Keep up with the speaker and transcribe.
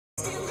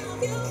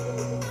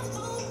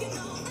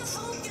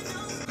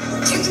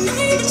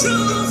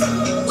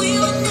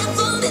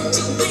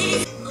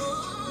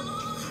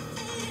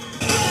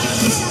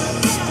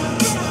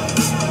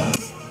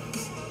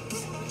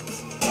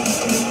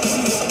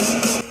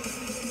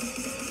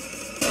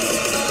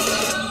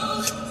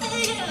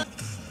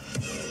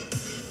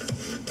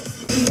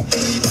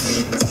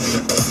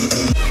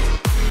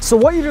So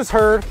what you just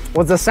heard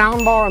was the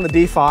soundbar on the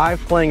D5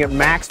 playing at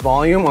max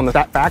volume on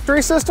that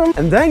factory system,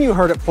 and then you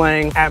heard it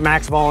playing at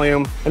max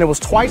volume, and it was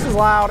twice as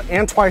loud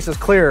and twice as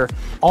clear,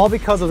 all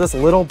because of this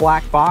little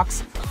black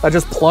box that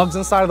just plugs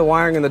inside of the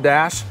wiring in the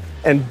dash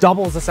and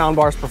doubles the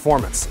soundbar's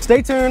performance.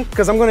 Stay tuned,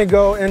 because I'm gonna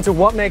go into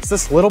what makes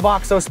this little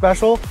box so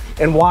special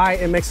and why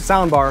it makes the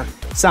soundbar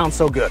sound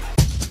so good.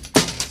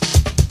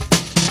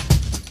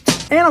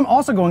 And I'm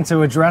also going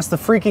to address the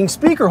freaking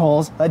speaker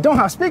holes that don't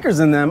have speakers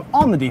in them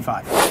on the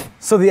D5.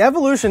 So the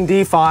Evolution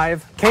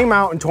D5 came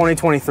out in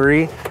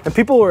 2023, and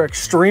people were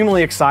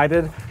extremely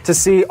excited to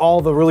see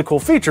all the really cool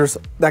features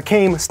that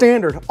came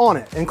standard on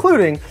it,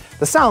 including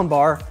the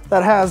soundbar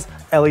that has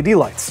LED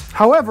lights.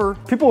 However,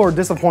 people were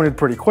disappointed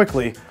pretty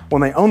quickly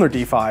when they own their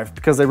D5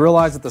 because they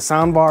realized that the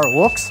soundbar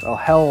looks a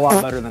hell of a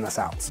lot better than it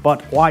sounds.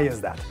 But why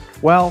is that?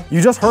 Well,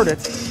 you just heard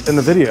it in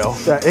the video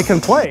that it can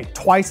play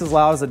twice as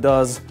loud as it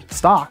does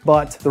stock,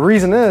 but the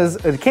reason is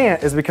it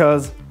can't is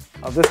because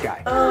of this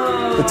guy.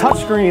 The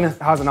touchscreen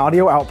has an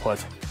audio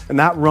output, and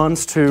that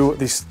runs to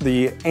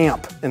the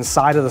amp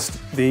inside of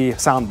the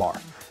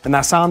soundbar, and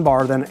that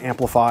soundbar then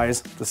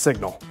amplifies the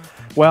signal.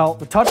 Well,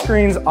 the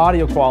touchscreen's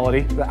audio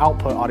quality, the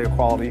output audio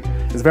quality,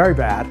 is very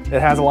bad.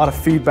 It has a lot of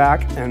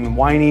feedback and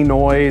whiny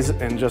noise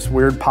and just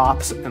weird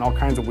pops and all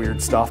kinds of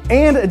weird stuff.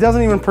 And it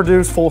doesn't even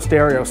produce full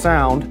stereo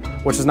sound,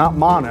 which is not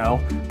mono,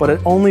 but it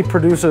only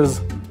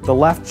produces the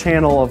left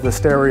channel of the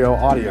stereo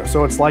audio.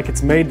 So it's like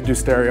it's made to do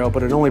stereo,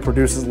 but it only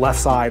produces left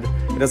side.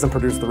 It doesn't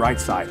produce the right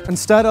side.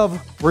 Instead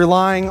of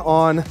relying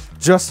on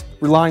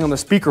the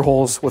speaker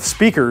holes with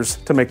speakers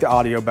to make the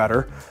audio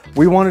better,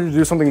 we wanted to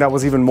do something that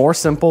was even more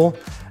simple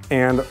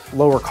and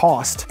lower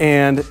cost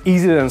and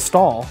easy to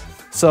install.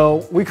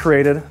 So we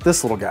created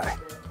this little guy.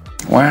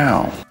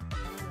 Wow.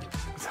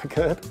 Is that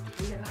good?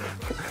 Yeah.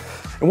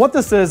 And what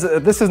this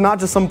is not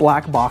just some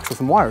black box with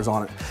some wires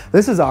on it.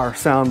 This is our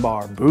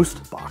Soundbar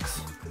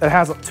BoostBox. It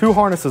has 2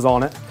 harnesses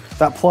on it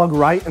that plug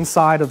right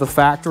inside of the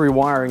factory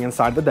wiring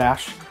inside the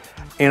dash.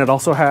 And it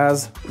also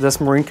has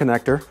this marine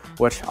connector,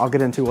 which I'll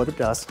get into what it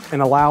does,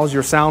 and allows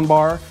your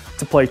soundbar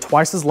to play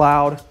twice as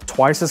loud,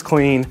 twice as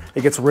clean.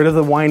 It gets rid of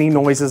the whiny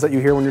noises that you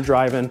hear when you're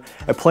driving.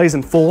 It plays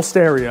in full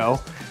stereo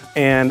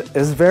and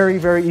is very,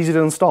 very easy to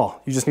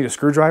install. You just need a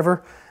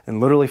screwdriver in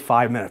literally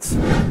 5 minutes.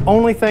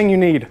 Only thing you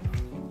need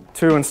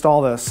to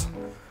install this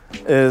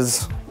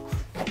is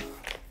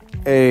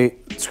a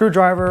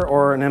screwdriver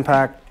or an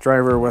impact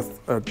driver with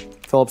a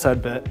Phillips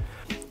head bit.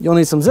 You'll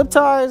need some zip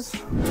ties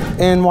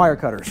and wire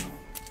cutters.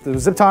 The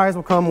zip ties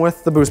will come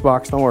with the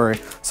BoostBox, don't worry.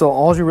 So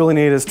all you really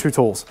need is 2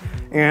 tools.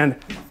 And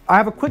I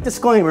have a quick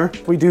disclaimer,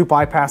 we do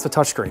bypass the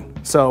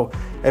touchscreen. So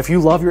if you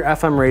love your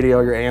FM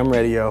radio, your AM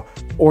radio,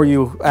 or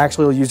you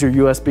actually use your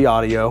USB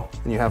audio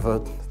and you have a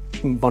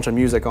bunch of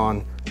music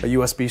on a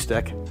USB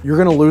stick, you're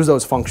gonna lose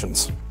those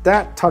functions.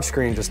 That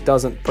touchscreen just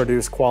doesn't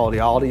produce quality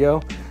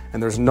audio,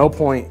 and there's no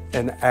point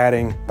in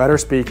adding better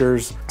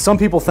speakers. Some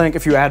people think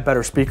if you add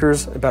better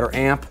speakers, a better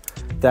amp,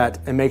 that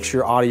it makes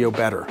your audio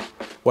better.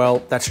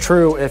 Well, that's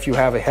true if you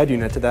have a head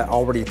unit that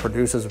already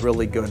produces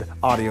really good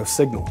audio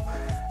signal.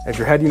 If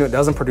your head unit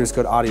doesn't produce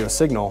good audio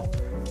signal,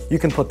 you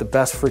can put the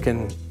best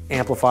freaking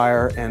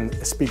amplifier and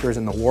speakers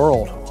in the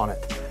world on it,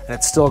 and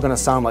it's still gonna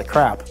sound like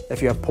crap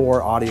if you have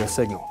poor audio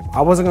signal.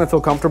 I wasn't gonna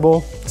feel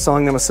comfortable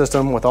selling them a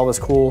system with all this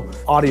cool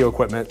audio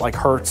equipment like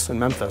Hertz and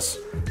Memphis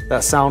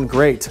that sound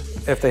great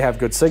if they have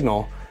good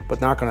signal, but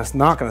not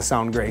gonna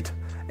sound great.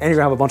 And you're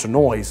gonna have a bunch of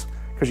noise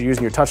because you're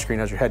using your touchscreen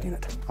as your head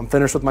unit. I'm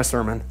finished with my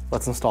sermon.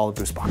 Let's install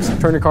the BoostBox.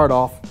 Turn your card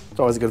off. It's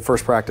always a good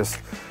first practice.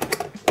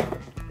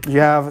 You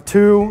have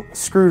 2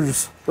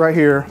 screws right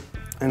here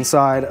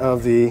inside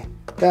of the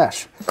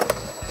dash.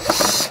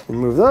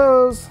 Remove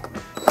those.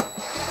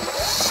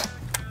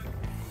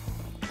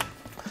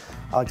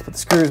 I like to put the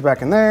screws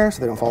back in there so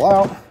they don't fall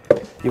out.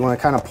 You want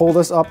to kind of pull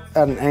this up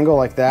at an angle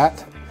like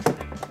that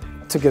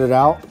to get it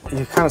out.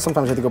 You kind of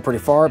sometimes have to go pretty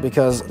far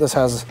because this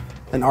has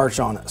an arch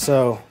on it.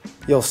 So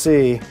you'll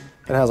see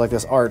it has like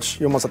this arch.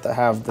 You almost have to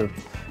have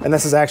and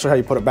this is actually how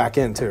you put it back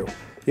in too.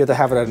 You have to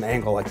have it at an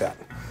angle like that.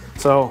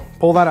 So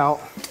pull that out.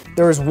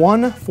 There is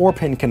one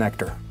 4-pin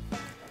connector.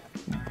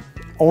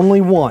 Only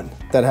one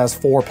that has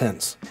 4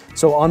 pins.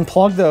 So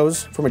unplug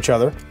those from each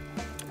other.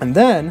 And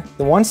then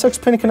the one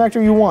 6-pin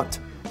connector you want.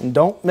 And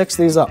don't mix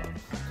these up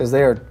because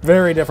they are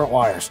very different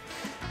wires.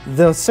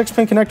 The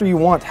 6-pin connector you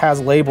want has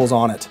labels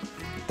on it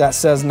that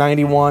says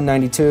 91,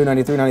 92,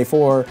 93,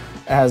 94. It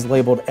has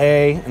labeled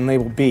A and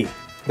labeled B.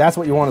 That's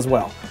what you want as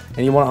well.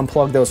 And you want to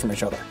unplug those from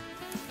each other.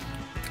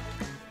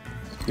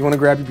 You want to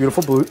grab your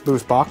beautiful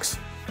BoostBox.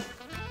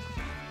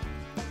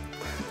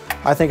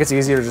 I think it's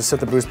easier to just set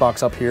the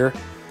BoostBox up here,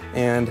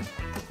 and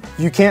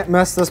you can't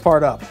mess this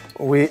part up.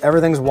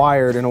 everything's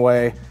wired in a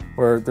way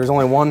where there's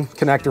only one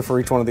connector for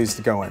each one of these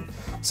to go in.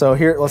 So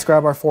here, let's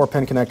grab our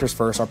 4-pin connectors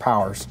first, our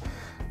powers.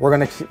 We're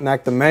gonna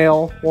connect the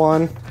male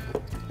one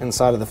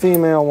inside of the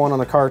female one on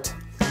the cart.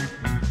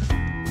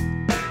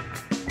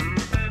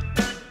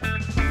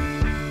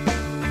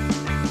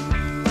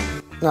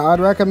 Now I'd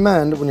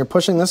recommend when you're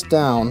pushing this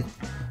down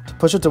to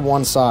push it to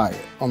one side,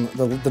 on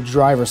the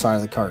driver's side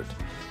of the cart.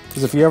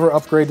 Because if you ever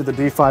upgrade to the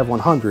D5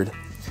 100,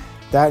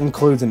 that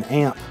includes an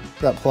amp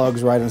that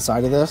plugs right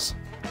inside of this,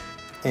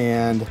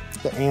 and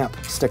the amp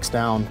sticks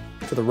down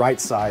to the right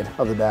side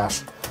of the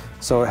dash,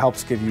 so it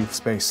helps give you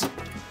space.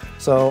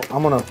 So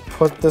I'm gonna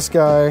put this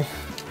guy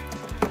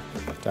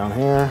down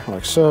here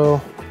like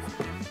so,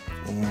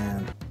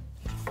 and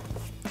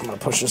I'm gonna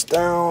push this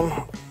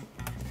down.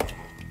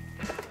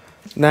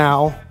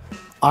 Now,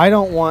 I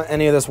don't want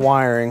any of this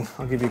wiring.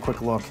 I'll give you a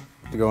quick look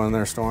to go in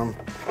there, Storm.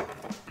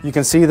 You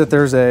can see that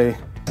there's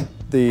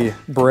the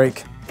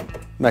brake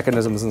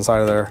mechanisms inside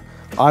of there.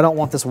 I don't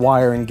want this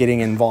wiring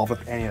getting involved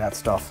with any of that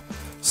stuff.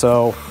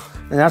 So,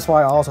 and that's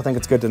why I also think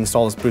it's good to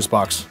install this boost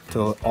box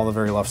to all the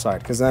very left side,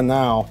 because then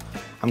now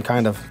I'm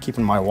kind of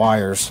keeping my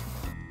wires.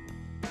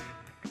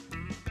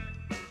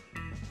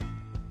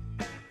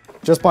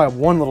 Just by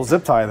one little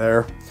zip tie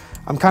there,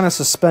 I'm kind of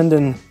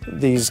suspending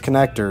these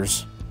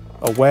connectors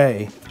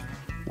away,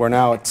 where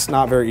now it's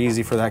not very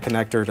easy for that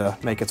connector to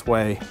make its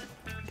way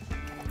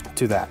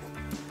to that.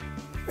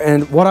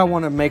 And what I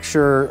want to make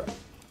sure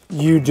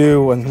you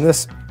do in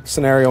this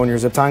scenario when you're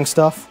zip tying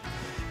stuff,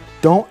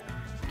 don't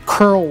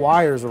curl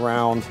wires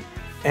around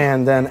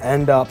and then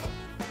end up,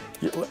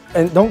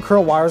 and don't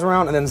curl wires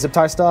around and then zip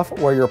tie stuff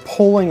where you're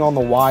pulling on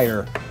the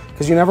wire,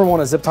 because you never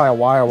want to zip tie a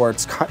wire where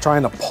it's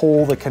trying to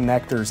pull the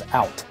connectors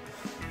out.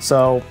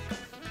 So,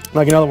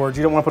 like in other words,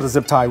 you don't want to put a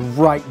zip tie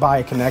right by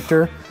a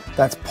connector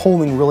that's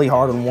pulling really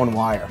hard on one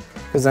wire,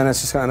 because then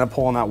it's just going to end up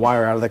pulling that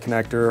wire out of the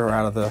connector or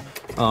out of the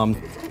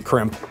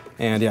crimp.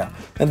 And yeah,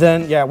 and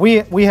then yeah,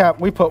 we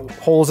put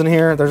holes in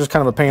here. They're just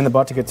kind of a pain in the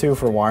butt to get to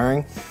for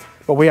wiring,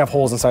 but we have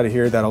holes inside of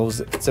here that'll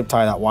zip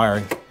tie that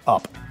wiring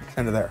up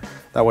into there.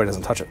 That way it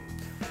doesn't touch it.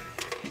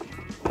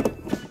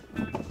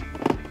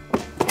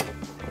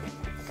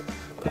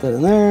 Put that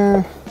in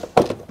there.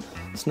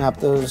 Snap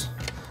those.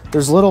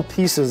 There's little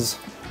pieces.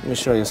 Let me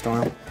show you,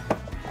 Storm.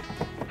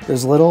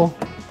 There's little.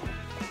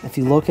 If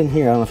you look in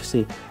here, I don't know if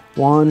you see,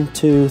 1,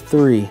 2,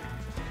 3.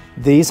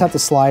 These have to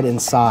slide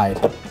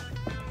inside.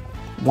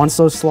 Once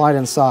those slide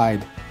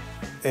inside,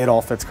 it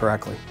all fits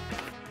correctly.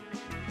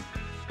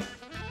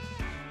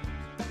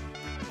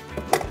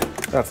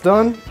 That's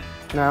done.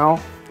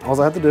 Now, all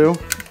I have to do,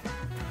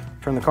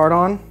 turn the card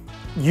on.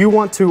 You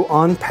want to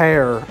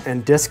unpair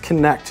and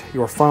disconnect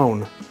your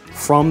phone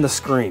from the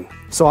screen.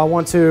 So I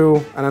want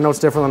to, and I know it's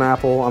different on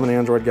Apple, I'm an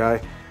Android guy.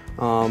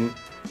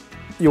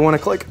 You want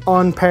to click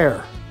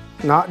unpair.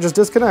 Not just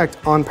disconnect,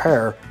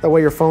 unpair. That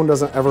way your phone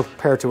doesn't ever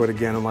pair to it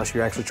again unless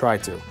you actually try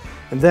to.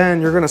 And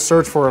then you're gonna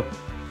search for a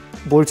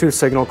Bluetooth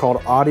signal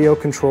called Audio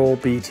Control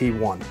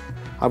BT1.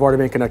 I've already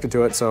been connected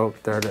to it, so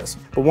there it is.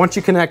 But once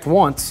you connect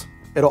once,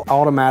 it'll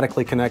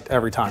automatically connect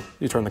every time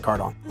you turn the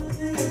card on.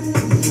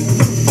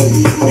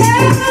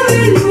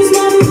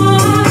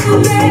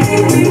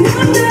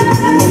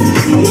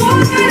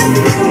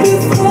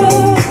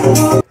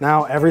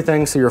 Now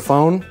everything's to your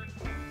phone,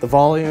 the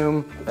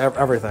volume,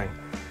 everything.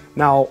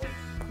 Now,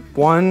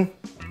 one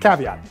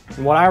caveat,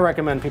 what I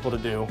recommend people to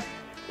do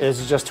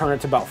is just turn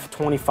it to about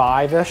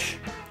 25-ish,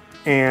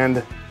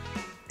 and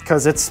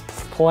because it's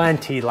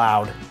plenty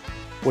loud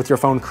with your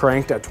phone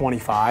cranked at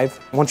 25.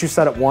 Once you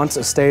set it once,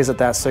 it stays at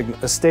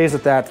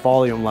that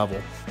volume level.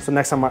 So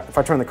next time, if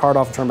I turn the card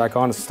off and turn it back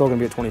on, it's still gonna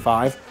be at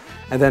 25.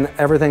 And then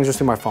everything's just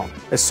in my phone.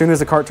 As soon as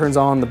the cart turns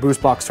on, the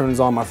boost box turns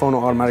on, my phone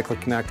will automatically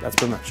connect. That's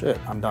pretty much it,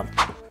 I'm done.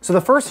 So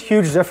the first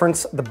huge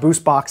difference the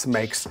boost box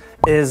makes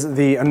is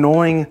the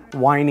annoying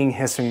whining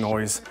hissing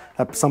noise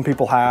that some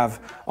people have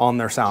on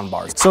their sound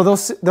bars. So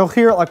they'll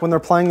hear it like when they're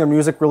playing their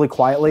music really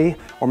quietly,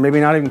 or maybe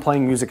not even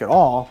playing music at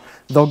all,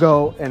 they'll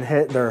go and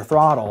hit their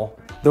throttle.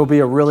 There'll be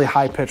a really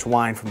high pitched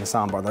whine from the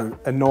sound bar.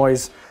 A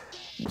noise,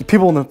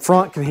 people in the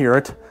front can hear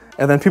it,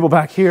 and then people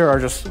back here are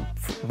just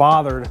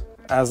bothered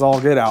as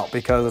all get out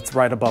because it's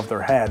right above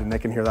their head and they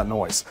can hear that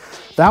noise.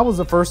 That was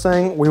the first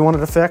thing we wanted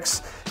to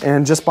fix,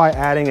 and just by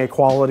adding a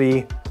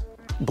quality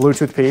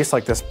Bluetooth piece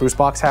like this boost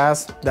box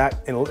has,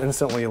 that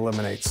instantly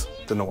eliminates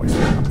the noise.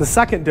 The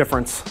second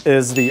difference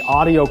is the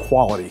audio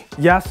quality.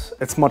 Yes,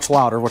 it's much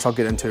louder, which I'll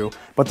get into,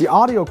 but the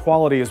audio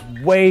quality is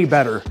way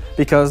better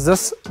because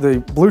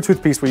the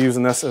Bluetooth piece we use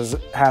in this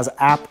has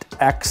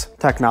aptX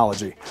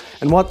technology.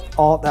 And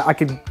I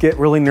could get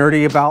really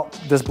nerdy about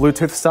this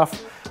Bluetooth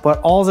stuff, but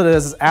all it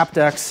is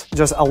aptX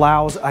just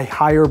allows a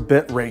higher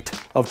bit rate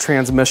of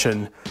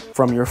transmission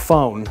from your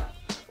phone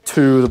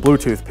to the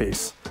Bluetooth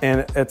piece.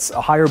 And it's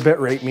a higher bit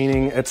rate,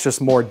 meaning it's just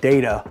more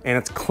data and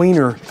it's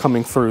cleaner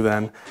coming through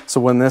then.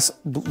 So when this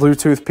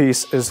Bluetooth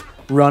piece is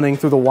running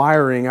through the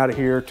wiring out of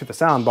here to the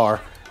sound bar,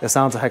 it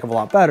sounds a heck of a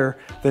lot better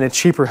than a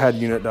cheaper head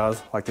unit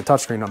does, like the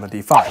touchscreen on the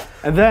D5.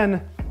 And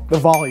then the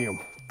volume.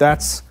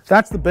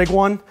 That's the big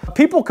one.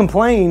 People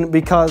complain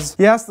because,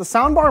 yes, the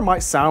soundbar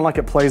might sound like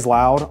it plays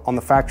loud on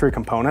the factory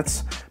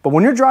components, but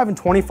when you're driving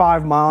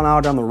 25 mile an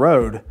hour down the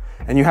road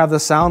and you have the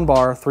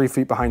soundbar 3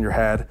 feet behind your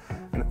head,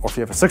 or if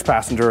you have a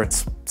 6-passenger,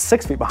 it's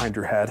 6 feet behind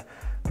your head,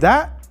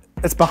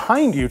 it's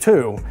behind you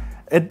too.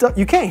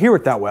 You can't hear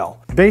it that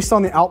well. Based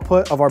on the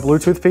output of our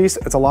Bluetooth piece,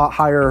 it's a lot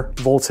higher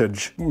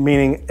voltage,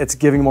 meaning it's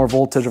giving more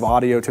voltage of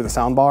audio to the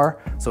soundbar,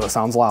 so it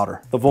sounds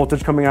louder. The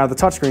voltage coming out of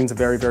the touchscreen is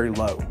very, very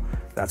low.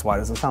 That's why it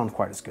doesn't sound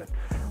quite as good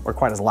or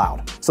quite as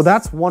loud. So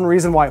that's one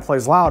reason why it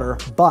plays louder,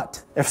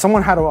 but if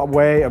someone had a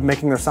way of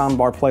making their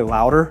soundbar play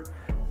louder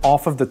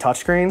off of the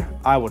touchscreen,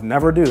 I would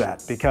never do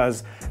that,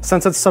 because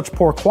since it's such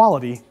poor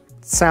quality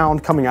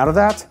sound coming out of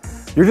that,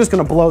 you're just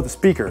gonna blow the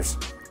speakers.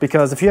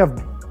 Because if you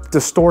have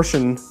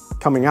distortion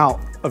coming out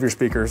of your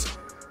speakers,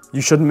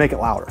 you shouldn't make it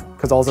louder,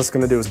 because all that's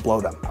gonna do is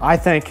blow them. I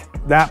think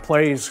that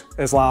plays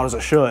as loud as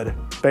it should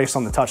based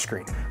on the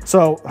touchscreen.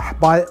 So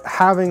by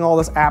having all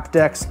this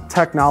aptX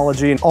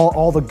technology and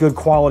all the good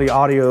quality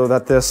audio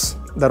that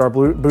our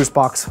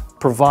BoostBox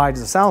provides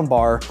the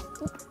soundbar,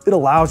 it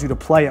allows you to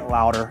play it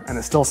louder and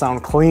it still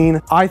sound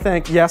clean. I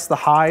think, yes, the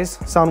highs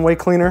sound way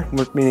cleaner,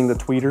 meaning the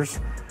tweeters,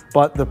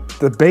 but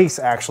the bass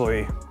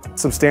actually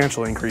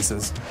substantially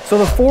increases. So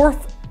the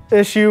fourth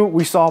issue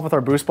we solved with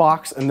our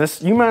BoostBox, and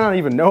this, you might not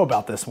even know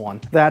about this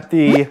one, that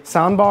the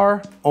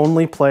soundbar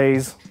only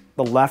plays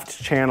the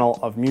left channel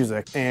of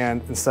music,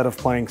 and instead of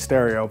playing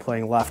stereo,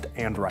 playing left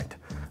and right.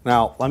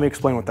 Now, let me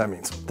explain what that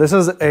means. This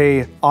is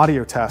a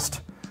audio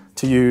test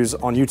to use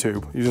on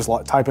YouTube. You just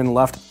type in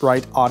left,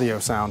 right audio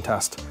sound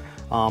test.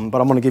 But I'm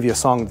gonna give you a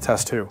song to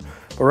test too.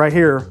 But right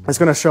here, it's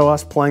gonna show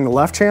us playing the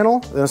left channel,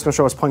 then it's gonna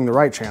show us playing the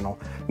right channel.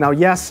 Now,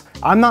 yes,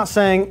 I'm not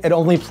saying it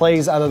only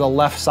plays out of the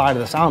left side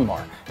of the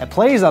soundbar. It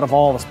plays out of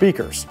all the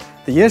speakers.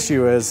 The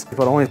issue is it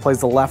only plays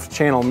the left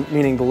channel,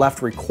 meaning the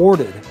left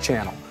recorded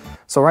channel.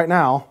 So right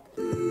now,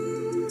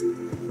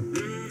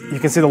 you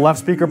can see the left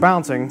speaker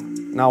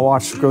bouncing. Now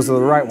watch, it goes to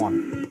the right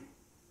one.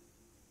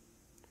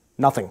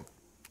 Nothing,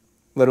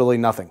 literally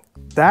nothing.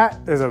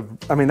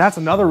 That's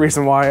another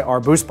reason why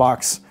our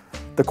BoostBox,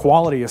 the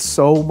quality is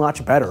so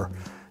much better,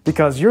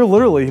 because you're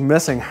literally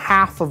missing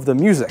half of the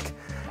music.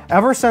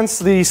 Ever since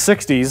the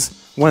 60s,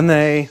 when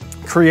they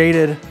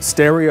created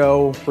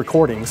stereo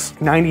recordings,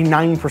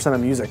 99%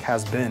 of music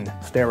has been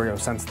stereo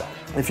since then.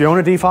 If you own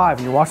a D5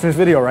 and you're watching this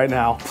video right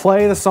now,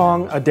 play the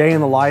song A Day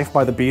in the Life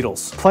by the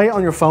Beatles. Play it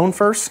on your phone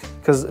first,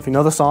 because if you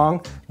know the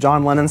song,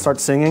 John Lennon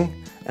starts singing,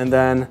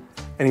 and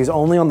he's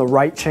only on the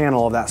right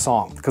channel of that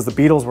song, because the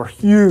Beatles were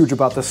huge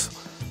about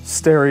this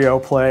stereo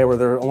play where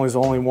there's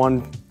only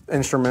one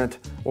instrument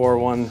or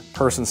one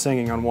person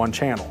singing on one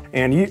channel.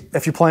 And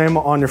if you play him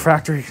on your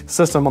factory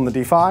system on the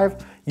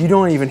D5, you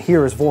don't even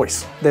hear his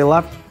voice. They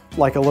left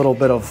like a little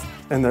bit of,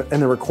 in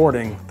the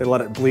recording, they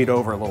let it bleed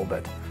over a little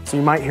bit. So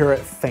you might hear it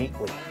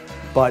faintly,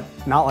 but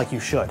not like you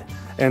should.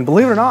 And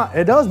believe it or not,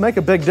 it does make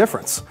a big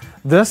difference.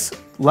 This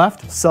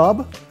left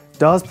sub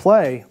does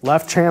play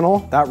left channel,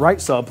 that right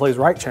sub plays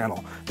right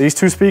channel. These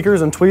two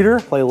speakers and tweeter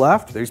play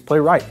left, these play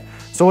right.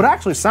 So it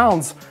actually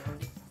sounds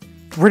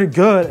pretty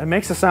good. It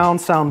makes the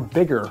sound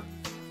bigger,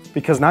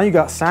 because now you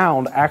got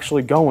sound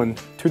actually going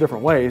two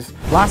different ways.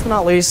 Last but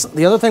not least,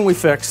 the other thing we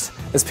fixed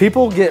is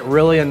people get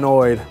really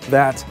annoyed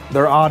that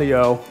their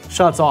audio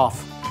shuts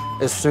off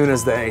as soon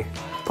as they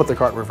put the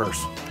car in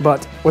reverse.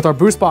 But with our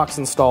BoostBox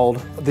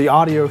installed, the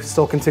audio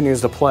still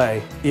continues to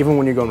play even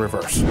when you go in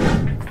reverse.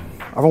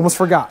 I've almost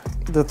forgot.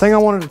 The thing I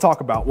wanted to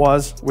talk about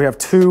was we have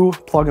two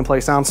plug and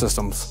play sound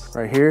systems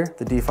right here,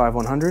 the D5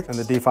 100 and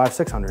the D5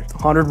 600.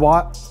 100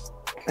 watt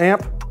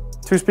amp,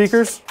 two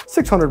speakers,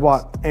 600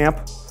 watt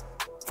amp,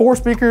 4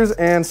 speakers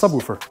and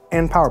subwoofer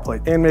and power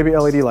plate and maybe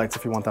LED lights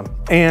if you want them.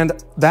 And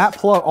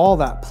all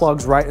that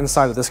plugs right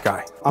inside of this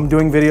guy. I'm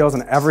doing videos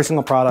on every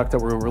single product that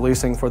we're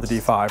releasing for the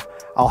D5.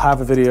 I'll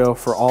have a video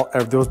for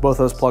both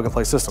those plug and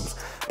play systems.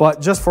 But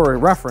just for a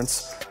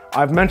reference,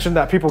 I've mentioned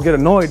that people get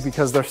annoyed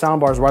because their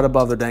soundbar is right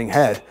above their dang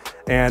head.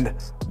 And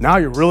now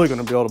you're really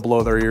gonna be able to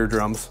blow their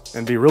eardrums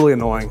and be really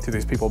annoying to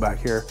these people back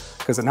here,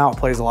 because now it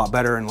plays a lot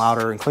better and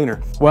louder and cleaner.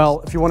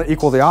 Well, if you want to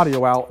equal the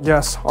audio out,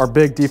 yes, our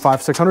big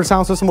D5 600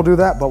 sound system will do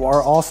that, but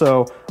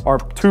our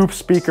two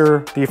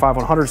speaker D5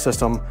 100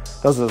 system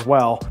does it as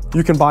well.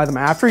 You can buy them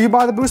after you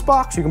buy the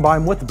BoostBox, you can buy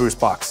them with the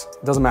BoostBox,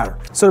 it doesn't matter.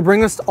 So to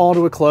bring this all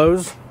to a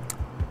close,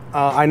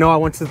 I know I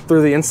went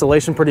through the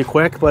installation pretty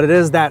quick, but it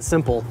is that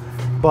simple.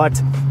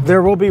 But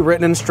there will be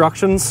written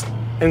instructions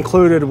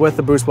included with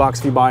the BoostBox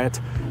if you buy it.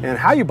 And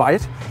how you buy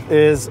it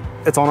is,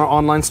 it's on our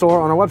online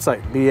store on our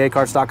website,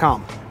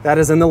 beacarts.com. That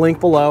is in the link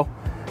below,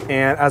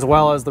 and as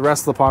well as the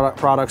rest of the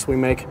products we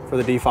make for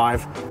the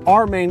D5.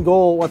 Our main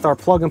goal with our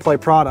plug and play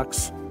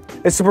products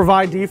is to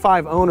provide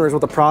D5 owners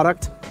with a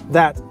product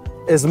that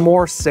is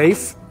more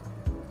safe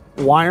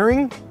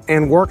wiring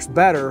and works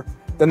better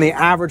than the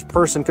average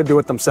person could do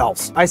it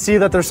themselves. I see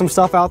that there's some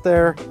stuff out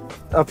there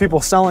of people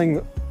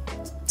selling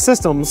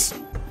systems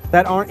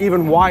that aren't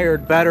even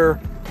wired better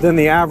than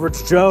the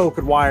average Joe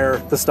could wire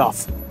the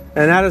stuff.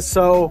 And that is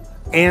so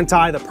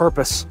anti the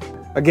purpose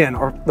Again,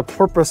 the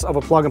purpose of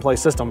a plug-and-play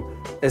system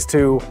is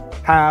to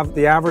have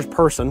the average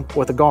person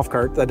with a golf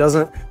cart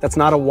that's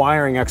not a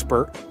wiring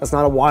expert, that's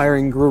not a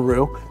wiring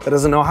guru, that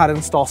doesn't know how to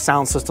install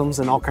sound systems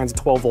and all kinds of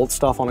 12-volt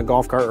stuff on a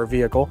golf cart or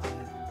vehicle.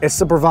 It's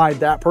to provide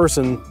that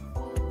person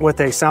with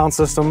a sound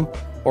system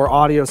or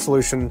audio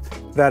solution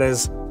that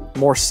is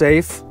more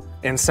safe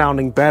and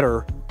sounding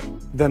better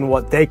than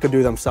what they could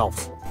do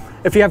themselves.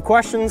 If you have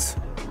questions,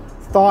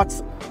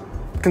 thoughts,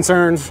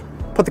 concerns,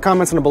 put the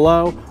comments in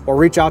below, or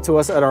reach out to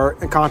us at our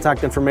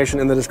contact information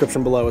in the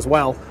description below as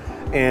well.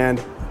 And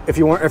if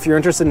you're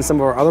interested in some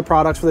of our other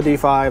products for the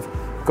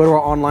D5, go to our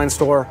online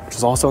store, which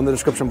is also in the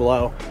description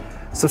below.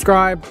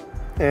 Subscribe,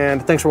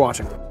 and thanks for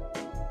watching.